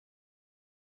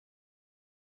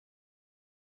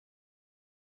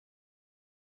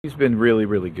He's been really,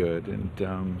 really good, and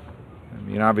I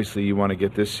mean, obviously, you want to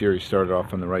get this series started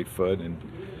off on the right foot, and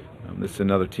this is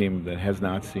another team that has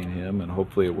not seen him, and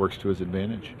hopefully, it works to his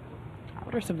advantage.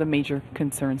 What are some of the major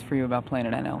concerns for you about playing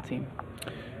an NL team?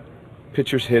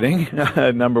 Pitchers hitting,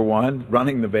 number one.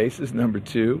 Running the bases, number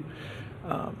two.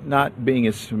 Not being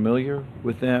as familiar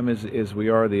with them as we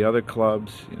are the other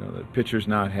clubs. You know, the pitchers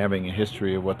not having a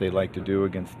history of what they like to do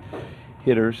against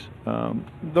hitters.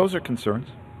 Those are concerns.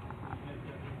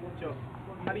 Joe,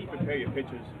 how do you prepare your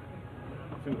pitchers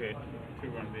to hit, to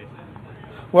run bases?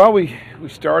 Well, we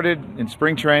started in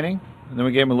spring training, and then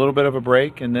we gave them a little bit of a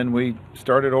break, and then we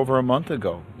started over a month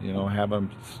ago. You know, have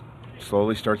them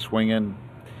slowly start swinging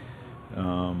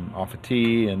off a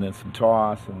tee, and then some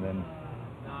toss, and then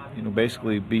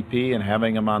basically BP and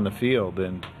having them on the field.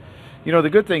 And the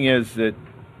good thing is that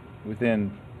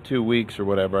within 2 weeks or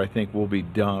whatever, I think we'll be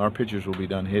done. Our pitchers will be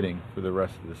done hitting for the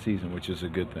rest of the season, which is a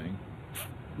good thing.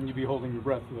 And you'll be holding your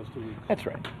breath for those 2 weeks. That's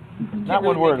right. Not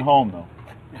when we're at home, though.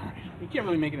 You can't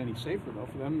really make it any safer, though,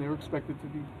 for them. They're expected to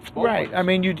be right. players. I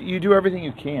mean, you do everything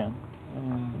you can.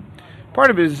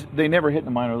 Part of it is they never hit in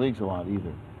the minor leagues a lot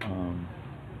either,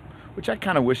 which I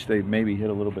kind of wish they maybe hit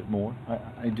a little bit more.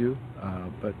 I do,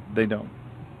 but they don't.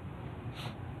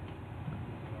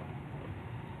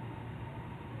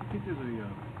 I think there's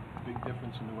a big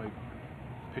difference in the way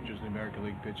pitchers in the American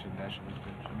League pitch and National League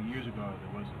pitch. I mean, years ago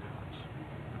there was a difference.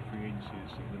 The free agency,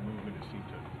 the movement, it seemed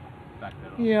to back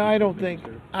that up. Yeah, I don't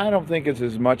think it's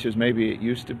as much as maybe it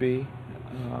used to be.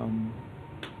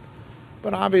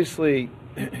 But obviously,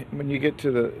 when you get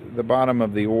to the bottom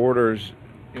of the orders,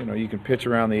 you can pitch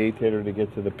around the eighth hitter to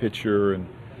get to the pitcher, and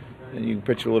you can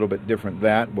pitch a little bit different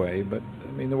that way. But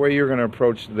I mean, the way you're going to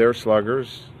approach their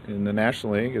sluggers in the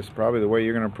National League is probably the way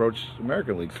you're going to approach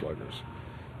American League sluggers.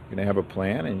 You're going to have a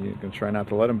plan, and you can try not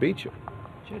to let them beat you.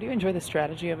 Joe, do you enjoy the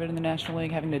strategy of it in the National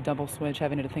League, having to double switch,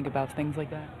 having to think about things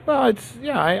like that? Well,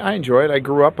 I enjoy it. I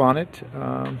grew up on it.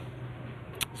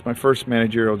 It's my first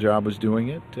managerial job was doing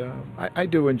it. I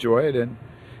do enjoy it, and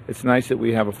it's nice that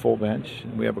we have a full bench,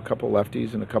 and we have a couple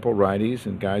lefties and a couple righties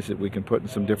and guys that we can put in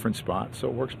some different spots, so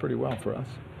it works pretty well for us.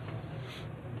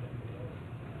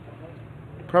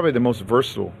 Probably the most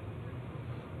versatile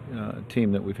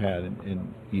team that we've had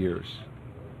in years,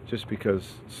 just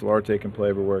because Solarte can play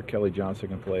everywhere, Kelly Johnson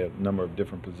can play a number of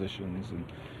different positions, and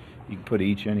you can put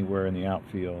each anywhere in the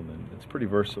outfield, and it's pretty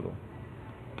versatile.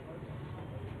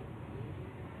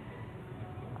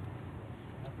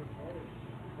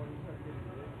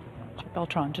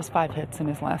 Beltran, just 5 hits in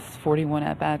his last 41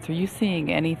 at-bats. Are you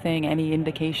seeing anything, any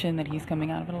indication that he's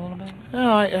coming out of it a little bit?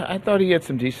 No, I thought he had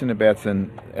some decent at-bats in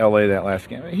L.A. that last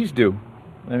game. He's due.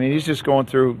 I mean, he's just going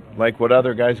through like what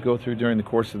other guys go through during the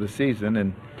course of the season,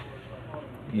 and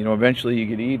eventually you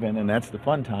get even, and that's the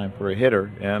fun time for a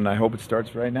hitter, and I hope it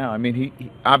starts right now. I mean, he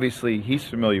obviously he's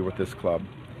familiar with this club.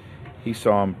 He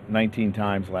saw him 19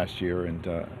 times last year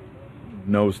and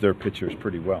knows their pitchers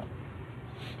pretty well.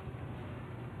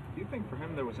 Do you think for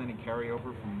him there was any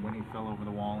carryover from when he fell over the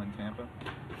wall in Tampa?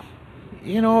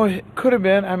 It could have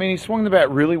been. I mean, he swung the bat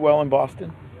really well in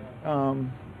Boston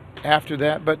after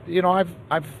that. But,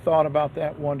 I've thought about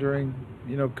that, wondering,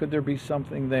 could there be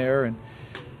something there? And,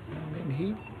 I mean,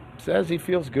 he says he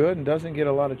feels good and doesn't get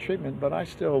a lot of treatment, but I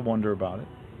still wonder about it.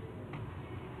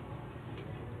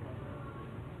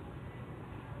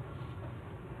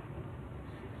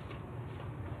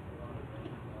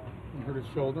 You hurt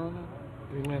his shoulder on that?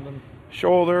 Did he land on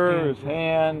Shoulder, his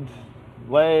hand,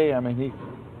 leg. I mean,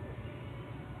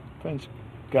 things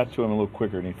got to him a little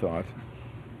quicker than he thought.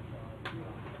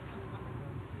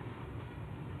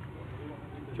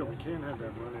 Joe, we can't have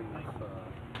that run in with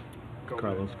Gomez.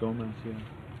 Carlos Gomez, yeah.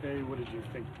 Hey, what did you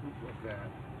think of that?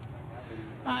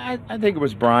 I think it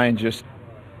was Brian just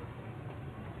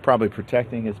probably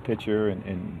protecting his pitcher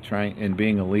and trying and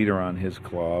being a leader on his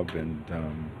club, and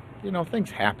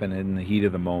things happen in the heat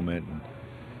of the moment. And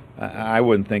I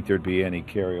wouldn't think there'd be any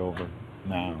carryover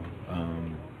now,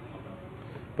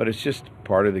 but it's just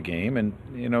part of the game. And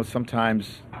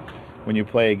sometimes when you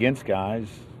play against guys,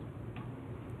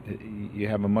 you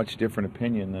have a much different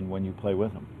opinion than when you play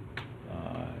with them,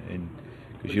 and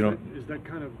because you don't. Is that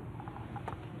kind of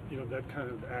that kind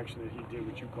of action that he did,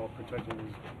 what you call protecting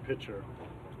his pitcher,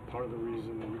 part of the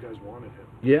reason that you guys wanted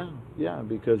him? Yeah,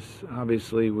 because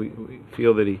obviously we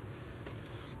feel that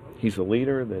he's a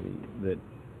leader, that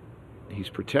he's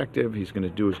protective, he's going to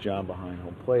do his job behind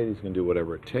home plate, he's going to do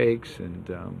whatever it takes, and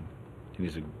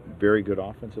he's a very good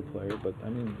offensive player. But, I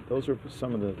mean, those are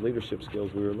some of the leadership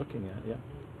skills we were looking at, yeah.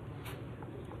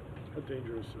 How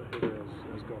dangerous a hitter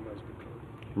has Gomez become?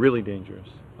 Really dangerous.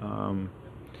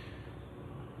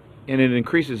 And it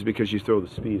increases because you throw the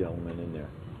speed element in there.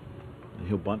 And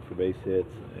he'll bunt for base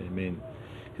hits. I mean,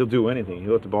 he'll do anything.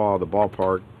 He'll hit the ball out of the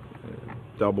ballpark,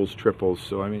 doubles, triples.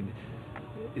 So, I mean,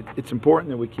 it's important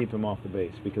that we keep him off the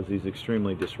base because he's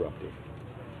extremely disruptive.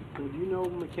 Well, do you know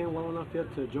McCann well enough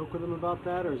yet to joke with him about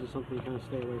that, or is it something you kind of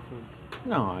stay away from?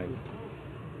 No,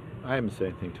 I haven't said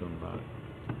anything to him about it.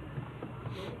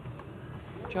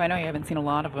 Joe, I know you haven't seen a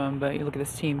lot of them, but you look at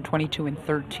this team,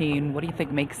 22-13. What do you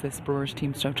think makes this Brewers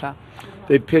team so tough?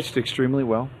 They've pitched extremely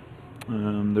well.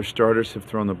 Their starters have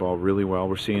thrown the ball really well.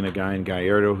 We're seeing a guy in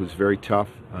Gallardo who's very tough.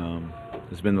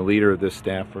 Has been the leader of this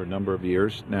staff for a number of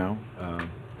years now.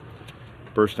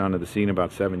 Burst onto the scene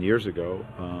about 7 years ago.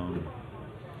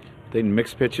 They didn't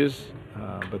mix pitches,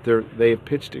 but they have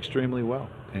pitched extremely well,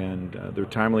 and their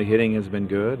timely hitting has been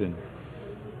good. And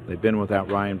they've been without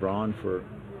Ryan Braun for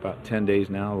about 10 days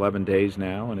now, 11 days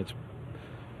now, and it's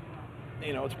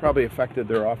probably affected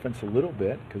their offense a little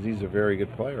bit because he's a very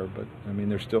good player. But I mean,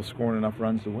 they're still scoring enough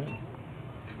runs to win.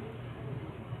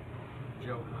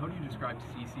 Joe, how do you describe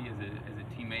CeCe as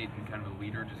a teammate and kind of a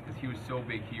leader, just because he was so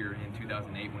big here in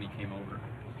 2008 when he came over?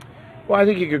 Well, I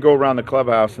think you could go around the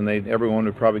clubhouse and everyone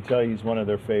would probably tell you he's one of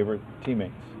their favorite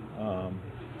teammates.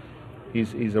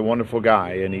 He's a wonderful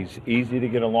guy, and he's easy to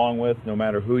get along with no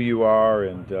matter who you are,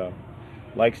 and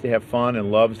likes to have fun and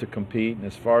loves to compete. And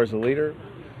as far as a leader,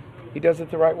 he does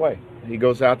it the right way. He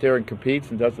goes out there and competes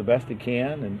and does the best he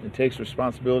can, and takes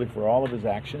responsibility for all of his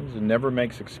actions and never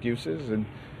makes excuses. And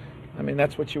I mean,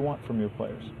 that's what you want from your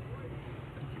players.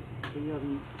 So you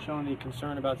haven't shown any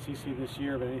concern about CeCe this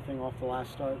year, but anything off the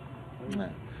last start?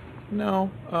 No.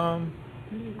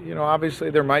 Obviously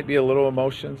there might be a little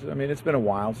emotions. I mean, it's been a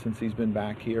while since he's been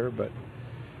back here, but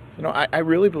I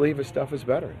really believe his stuff is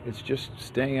better. It's just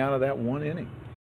staying out of that one inning.